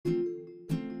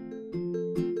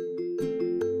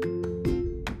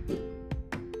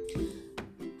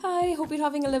hope you're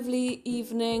having a lovely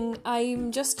evening.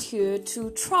 I'm just here to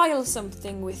trial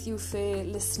something with you fair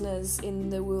listeners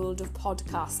in the world of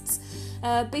podcasts.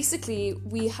 Basically,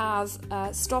 we have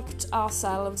stopped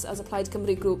ourselves as a Plaid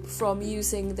Cymru group from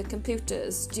using the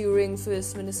computers during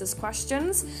First Minister's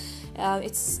questions.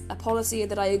 It's a policy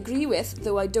that I agree with,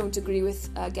 though I don't agree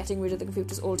with getting rid of the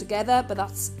computers altogether, but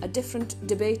that's a different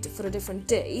debate for a different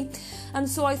day. And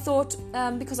so I thought,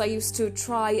 because I used to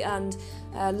try and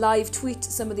live tweet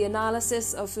some of the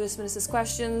analysis of First Minister's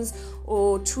questions,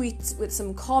 or tweet with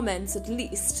some comments at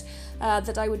least,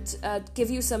 that I would give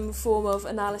you some form of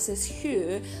analysis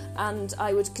here, and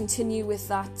I would continue with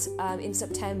that in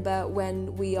September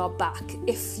when we are back,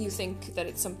 if you think that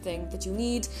it's something that you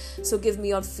need. So give me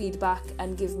your feedback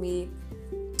and give me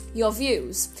your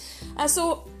views.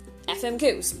 So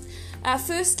FMQs.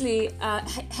 Firstly,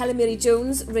 Helen Mary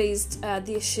Jones raised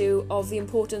the issue of the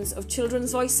importance of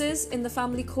children's voices in the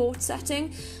family court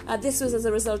setting. This was as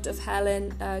a result of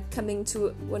Helen coming to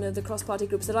one of the cross-party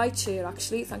groups that I chair,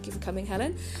 actually. Thank you for coming,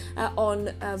 Helen,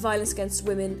 on violence against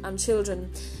women and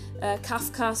children.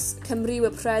 Cafcas Cymru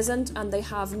were present, and they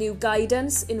have new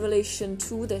guidance in relation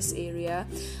to this area.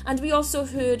 And we also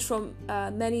heard from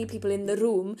many people in the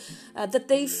room that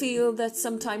they feel that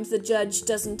sometimes the judge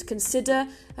doesn't consider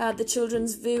the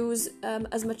children's views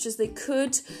as much as they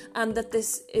could, and that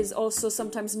this is also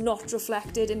sometimes not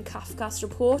reflected in Cafcas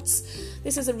reports.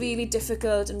 This is a really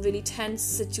difficult and really tense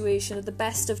situation at the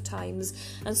best of times,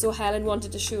 and so Helen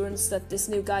wanted assurance that this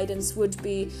new guidance would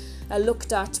be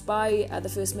looked at by the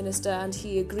First Minister, and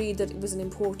he agreed that it was an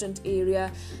important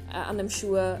area, and I'm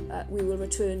sure we will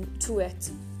return to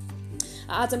it.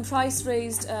 Adam Price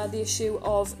raised the issue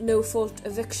of no-fault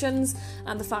evictions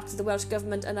and the fact that the Welsh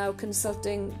Government are now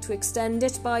consulting to extend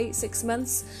it by 6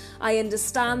 months. I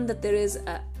understand that there is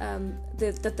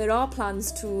that there are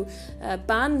plans to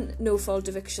ban no-fault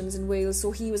evictions in Wales,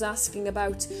 so he was asking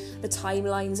about the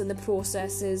timelines and the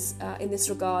processes in this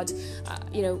regard.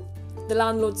 The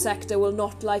landlord sector will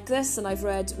not like this, and I've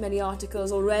read many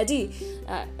articles already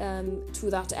to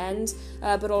that end,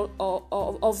 but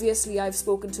obviously I've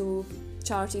spoken to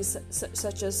charities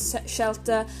such as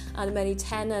Shelter and many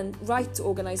tenant rights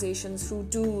organisations who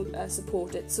do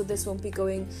support it, so this won't be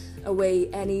going away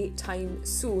any time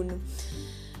soon.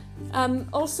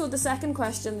 Also, the second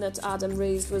question that Adam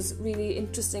raised was really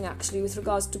interesting, actually, with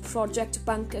regards to project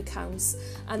bank accounts,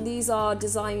 and these are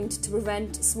designed to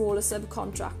prevent smaller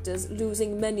subcontractors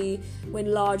losing money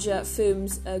when larger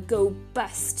firms go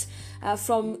bust.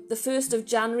 From the 1st of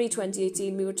January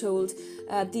 2018, we were told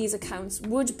these accounts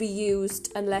would be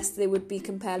used unless there would be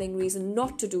compelling reason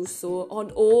not to do so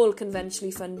on all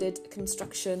conventionally funded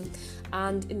construction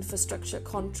and infrastructure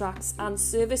contracts and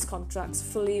service contracts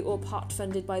fully or part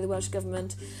funded by the Welsh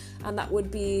Government, and that would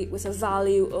be with a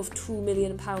value of £2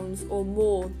 million or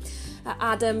more.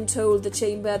 Adam told the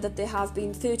Chamber that there have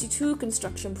been 32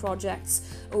 construction projects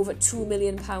over £2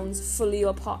 million fully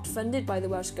or part funded by the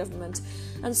Welsh Government,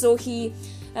 and so he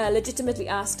legitimately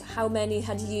asked how many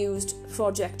had used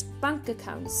project bank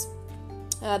accounts.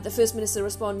 The First Minister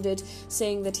responded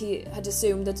saying that he had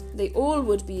assumed that they all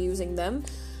would be using them,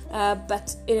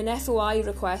 but in an FOI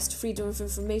request, Freedom of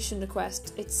Information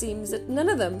request, it seems that none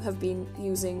of them have been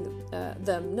using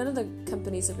them. None of the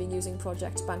companies have been using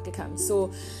project bank accounts.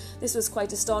 So this was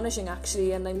quite astonishing,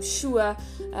 actually, and I'm sure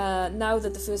now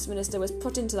that the First Minister was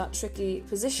put into that tricky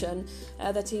position,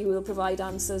 that he will provide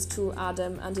answers to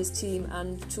Adam and his team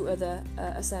and to other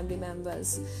Assembly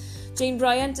members. Jane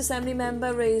Bryant, Assembly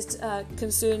member, raised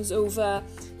concerns over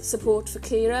support for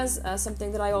carers,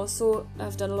 something that I also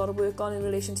have done a lot of work on in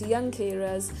relation to young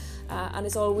carers, and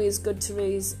it's always good to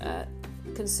raise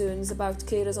concerns about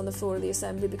carers on the floor of the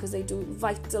Assembly because they do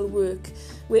vital work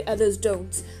where others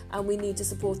don't, and we need to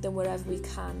support them wherever we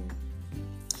can.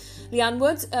 Leanne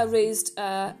Wood raised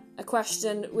a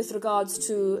question with regards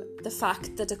to the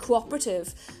fact that a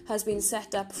cooperative has been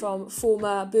set up from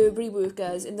former Burberry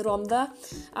workers in the Rhondda.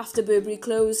 After Burberry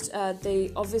closed,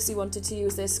 they obviously wanted to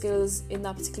use their skills in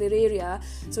that particular area,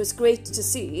 so it's great to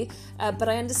see, but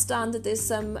I understand that there's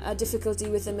some difficulty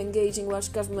with them engaging Welsh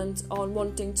Government on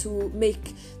wanting to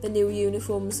make the new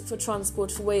uniforms for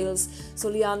Transport for Wales, so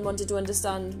Leanne wanted to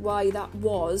understand why that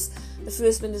was. The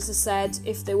First Minister said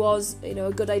if there was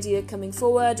a good idea coming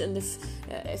forward, and if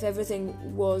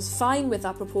everything was fine with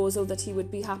that proposal, that he would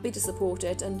be happy to support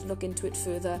it and look into it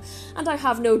further. And I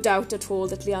have no doubt at all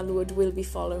that Leanne Wood will be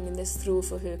following this through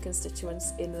for her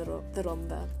constituents in the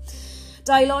Rhondda.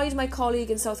 Di Lloyd, my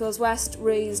colleague in South Wales West,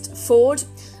 raised Ford.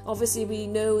 Obviously, we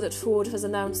know that Ford has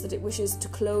announced that it wishes to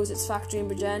close its factory in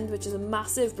Bridgend, which is a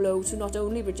massive blow to not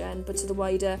only Bridgend but to the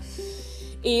wider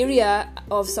area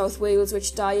of South Wales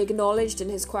which Dai acknowledged in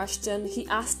his question. He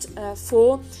asked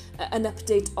for an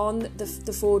update on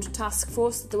the Ford task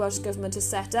force that the Welsh Government has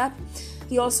set up.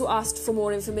 He also asked for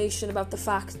more information about the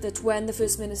fact that when the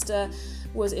First Minister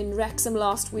was in Wrexham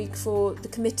last week for the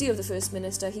committee of the First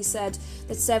Minister, he said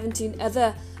that 17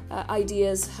 other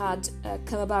ideas had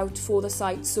come about for the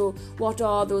site. So what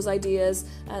are those ideas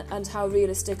and how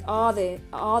realistic are they?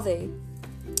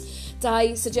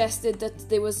 Dai suggested that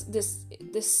there was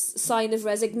this sign of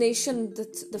resignation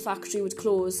that the factory would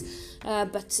close,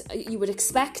 but you would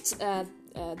expect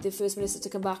the First Minister to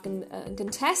come back and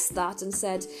contest that, and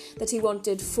said that he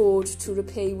wanted Ford to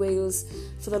repay Wales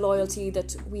for the loyalty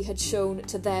that we had shown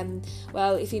to them.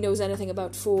 Well, if he knows anything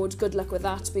about Ford, good luck with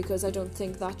that, because I don't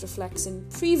think that reflects in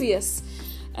previous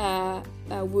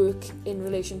work in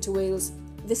relation to Wales.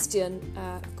 Visteon,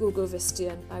 Google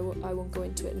Visteon, I won't go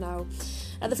into it now.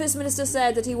 The First Minister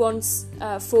said that he wants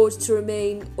Ford to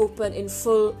remain open in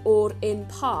full or in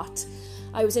part.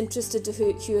 I was interested to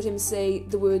hear him say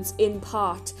the words in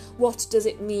part. What does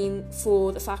it mean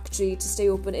for the factory to stay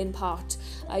open in part?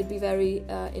 I'd be very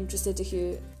interested to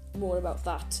hear more about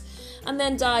that. And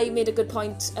then Dai made a good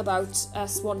point about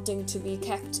us wanting to be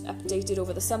kept updated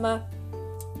over the summer.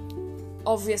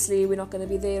 Obviously, we're not going to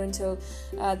be there until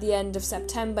the end of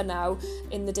September now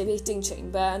in the debating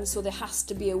chamber, and so there has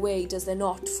to be a way, does there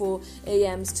not, for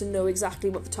AMs to know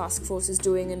exactly what the task force is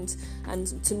doing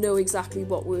and to know exactly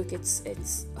what work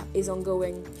is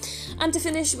ongoing. And to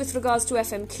finish, with regards to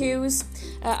FMQs,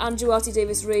 Andrew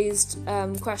Arty-Davis raised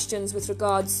questions with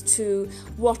regards to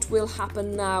what will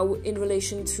happen now in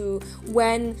relation to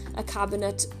when a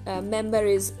cabinet member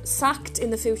is sacked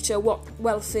in the future. What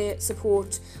welfare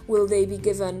support will they be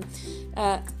given?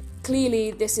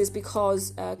 Clearly, this is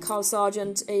because Carl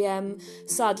Sargent AM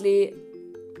sadly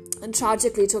and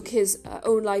tragically took his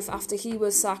own life after he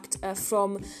was sacked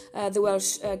from the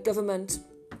Welsh Government.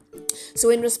 So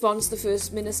in response, the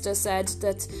First Minister said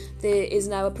that there is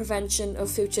now a prevention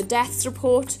of future deaths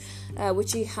report,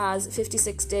 which he has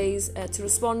 56 days to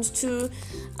respond to,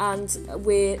 and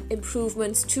where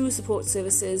improvements to support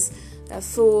services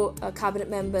for cabinet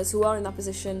members who are in that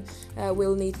position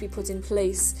will need to be put in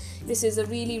place. This is a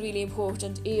really, really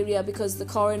important area, because the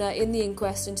coroner in the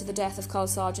inquest into the death of Carl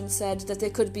Sargent said that there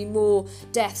could be more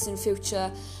deaths in future,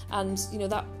 and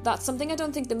that's something I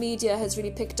don't think the media has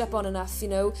really picked up on enough.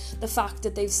 The fact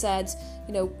that they've said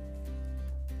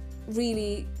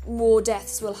really more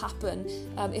deaths will happen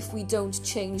if we don't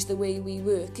change the way we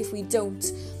work, if we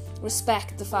don't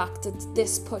respect the fact that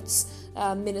this puts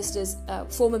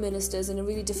former ministers in a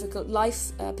really difficult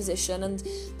life position, and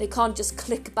they can't just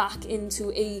click back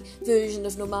into a version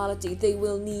of normality. They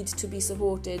will need to be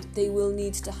supported. They will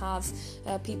need to have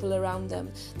people around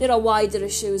them. There are wider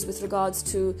issues with regards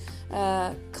to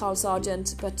Carl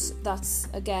Sargent, but that's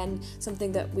again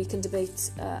something that we can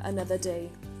debate another day.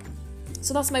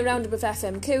 So that's my roundup of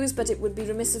FMQs, but it would be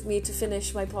remiss of me to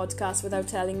finish my podcast without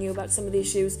telling you about some of the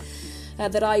issues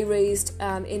that I raised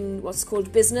in what's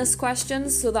called business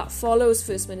questions. So that follows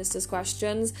First Minister's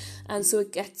questions, and so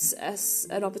it gets us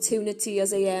an opportunity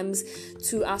as AMs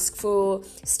to ask for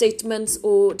statements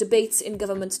or debates in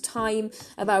government time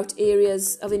about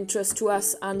areas of interest to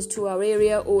us and to our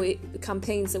area, or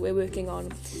campaigns that we're working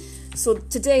on. So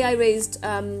today I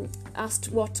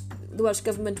asked what the Welsh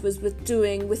Government was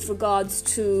doing with regards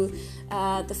to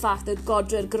the fact that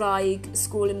Godre'r Graig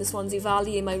School in the Swansea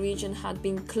Valley in my region had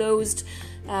been closed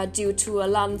due to a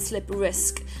landslip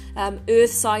risk.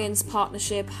 Earth Science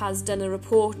Partnership has done a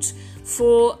report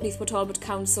for Neath Talbot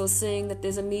Council saying that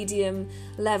there's a medium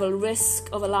level risk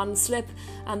of a landslip,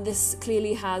 and this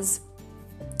clearly has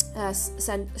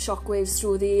sent shockwaves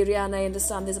through the area, and I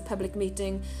understand there's a public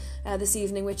meeting this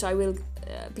evening which I will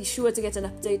be sure to get an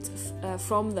update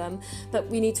from them. But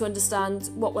we need to understand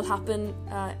what will happen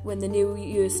when the new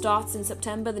year starts in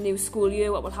September, the new school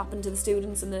year, what will happen to the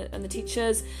students and the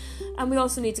teachers, and we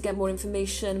also need to get more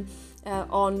information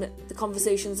on the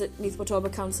conversations that Neath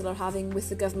Talbot Council are having with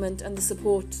the government and the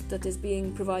support that is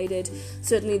being provided.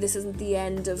 Certainly this isn't the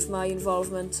end of my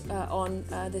involvement on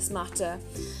this matter.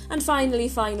 And finally,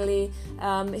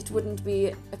 it wouldn't be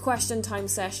a question time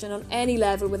session on any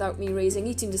level without me raising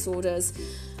eating disorders.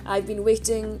 I've been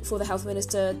waiting for the Health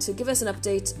Minister to give us an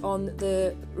update on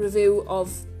the review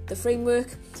of the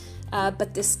framework,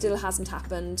 but this still hasn't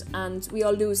happened, and we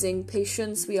are losing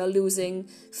patience, we are losing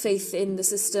faith in the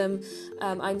system.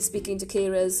 I'm speaking to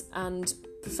carers and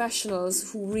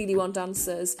professionals who really want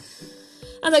answers.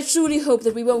 And I truly hope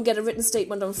that we won't get a written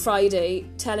statement on Friday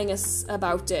telling us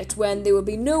about it when there will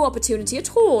be no opportunity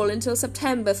at all until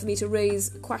September for me to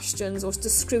raise questions or to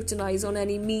scrutinise on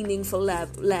any meaningful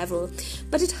level.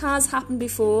 But it has happened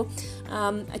before.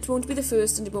 It won't be the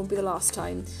first and it won't be the last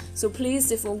time. So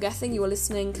please, if Wongething, you are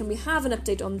listening, can we have an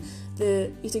update on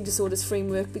the eating disorders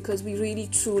framework, because we really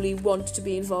truly want to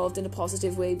be involved in a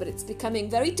positive way, but it's becoming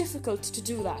very difficult to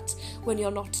do that when you're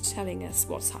not telling us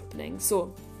what's happening.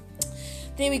 So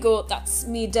there we go, that's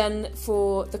me done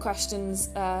for the questions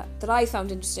that I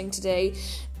found interesting today.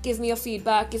 Give me your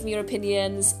feedback, give me your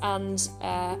opinions, and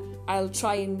I'll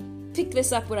try and pick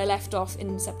this up where I left off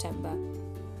in September.